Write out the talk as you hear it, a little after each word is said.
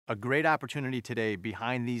A great opportunity today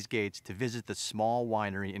behind these gates to visit the small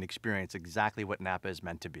winery and experience exactly what Napa is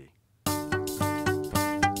meant to be.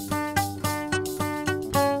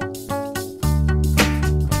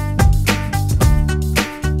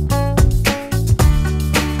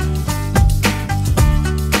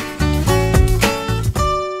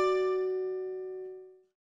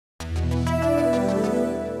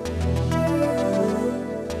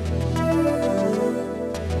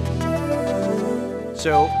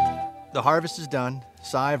 So the harvest is done.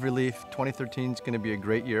 Sigh of relief. 2013 is going to be a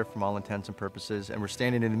great year from all intents and purposes, and we're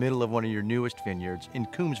standing in the middle of one of your newest vineyards in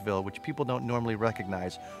Coombsville, which people don't normally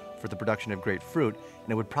recognize for the production of great fruit,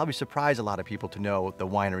 and it would probably surprise a lot of people to know the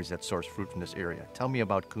wineries that source fruit from this area. Tell me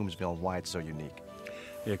about Coombsville and why it's so unique.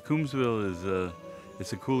 Yeah, Coombsville is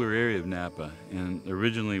it's a cooler area of Napa, and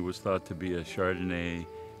originally was thought to be a Chardonnay,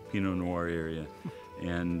 Pinot Noir area,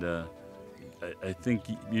 and I think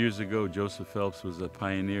years ago Joseph Phelps was a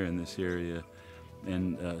pioneer in this area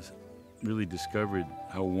and really discovered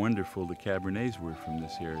how wonderful the Cabernets were from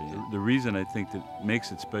this area. The reason I think that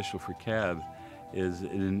makes it special for Cab is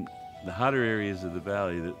in the hotter areas of the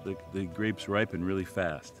valley, the grapes ripen really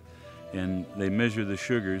fast. And they measure the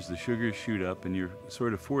sugars shoot up, and you're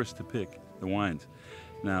sort of forced to pick the wines.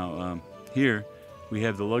 Now, here we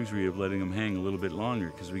have the luxury of letting them hang a little bit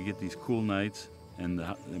longer because we get these cool nights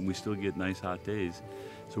and we still get nice hot days.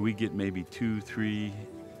 So we get maybe 2-3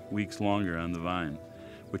 weeks longer on the vine,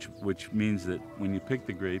 which means that when you pick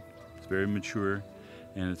the grape, it's very mature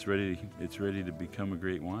and it's ready to become a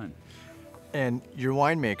great wine. And your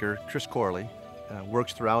winemaker, Chris Corley,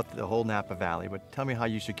 works throughout the whole Napa Valley, but tell me how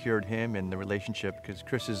you secured him and the relationship, because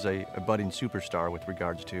Chris is a budding superstar with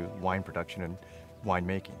regards to wine production and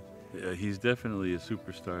winemaking. He's definitely a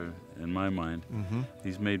superstar in my mind. Mm-hmm.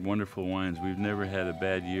 He's made wonderful wines. We've never had a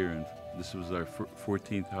bad year, and this was our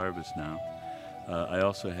 14th harvest now. I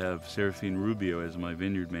also have Serafine Rubio as my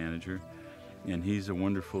vineyard manager, and he's a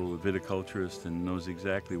wonderful viticulturist and knows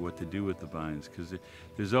exactly what to do with the vines, because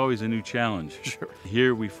there's always a new challenge. Sure.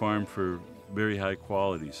 Here we farm for very high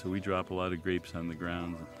quality, so we drop a lot of grapes on the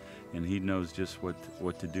ground, and he knows just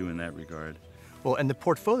what to do in that regard. Well, and the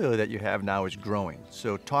portfolio that you have now is growing.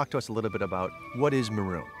 So talk to us a little bit about what is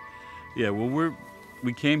Maroon. Yeah, well,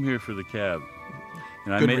 we came here for the Cab,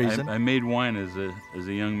 and Good reason. I made wine as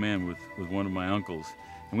a young man with one of my uncles,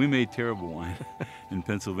 and we made terrible wine in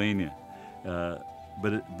Pennsylvania.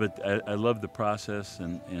 But I love the process,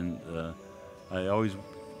 and I always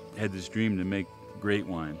had this dream to make great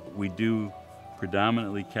wine. We do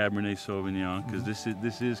predominantly Cabernet Sauvignon because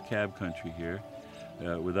this is Cab country here.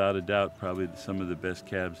 Without a doubt, probably some of the best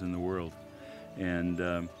cabs in the world.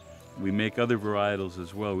 And we make other varietals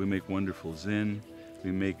as well. We make wonderful Zin,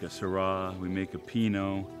 we make a Syrah, we make a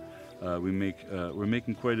Pinot, we're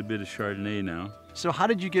making quite a bit of Chardonnay now. So how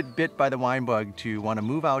did you get bit by the wine bug to want to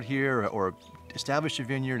move out here or establish a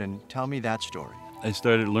vineyard, and tell me that story? I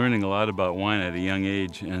started learning a lot about wine at a young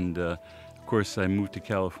age, and of course I moved to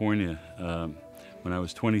California when I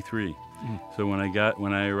was 23. So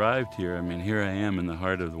when I arrived here, I mean, here I am in the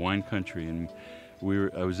heart of the wine country, and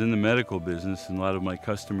I was in the medical business, and a lot of my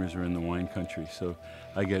customers are in the wine country. So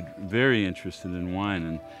I got very interested in wine,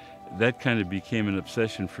 and that kind of became an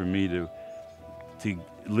obsession for me to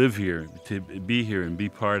live here, to be here and be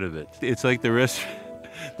part of it. It's like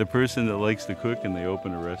the person that likes to cook and they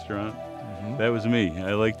open a restaurant. That was me.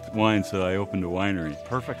 I liked wine, so I opened a winery.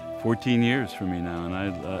 Perfect. 14 years for me now, and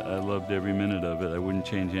I loved every minute of it. I wouldn't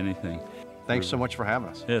change anything. Thanks so much for having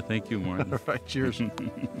us. Yeah, thank you, Martin. All right, cheers.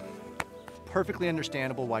 Perfectly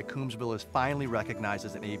understandable why Coombsville is finally recognized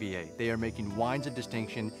as an AVA. They are making wines of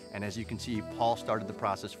distinction, and as you can see, Paul started the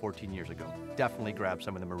process 14 years ago. Definitely grab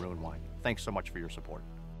some of the Maroon wine. Thanks so much for your support.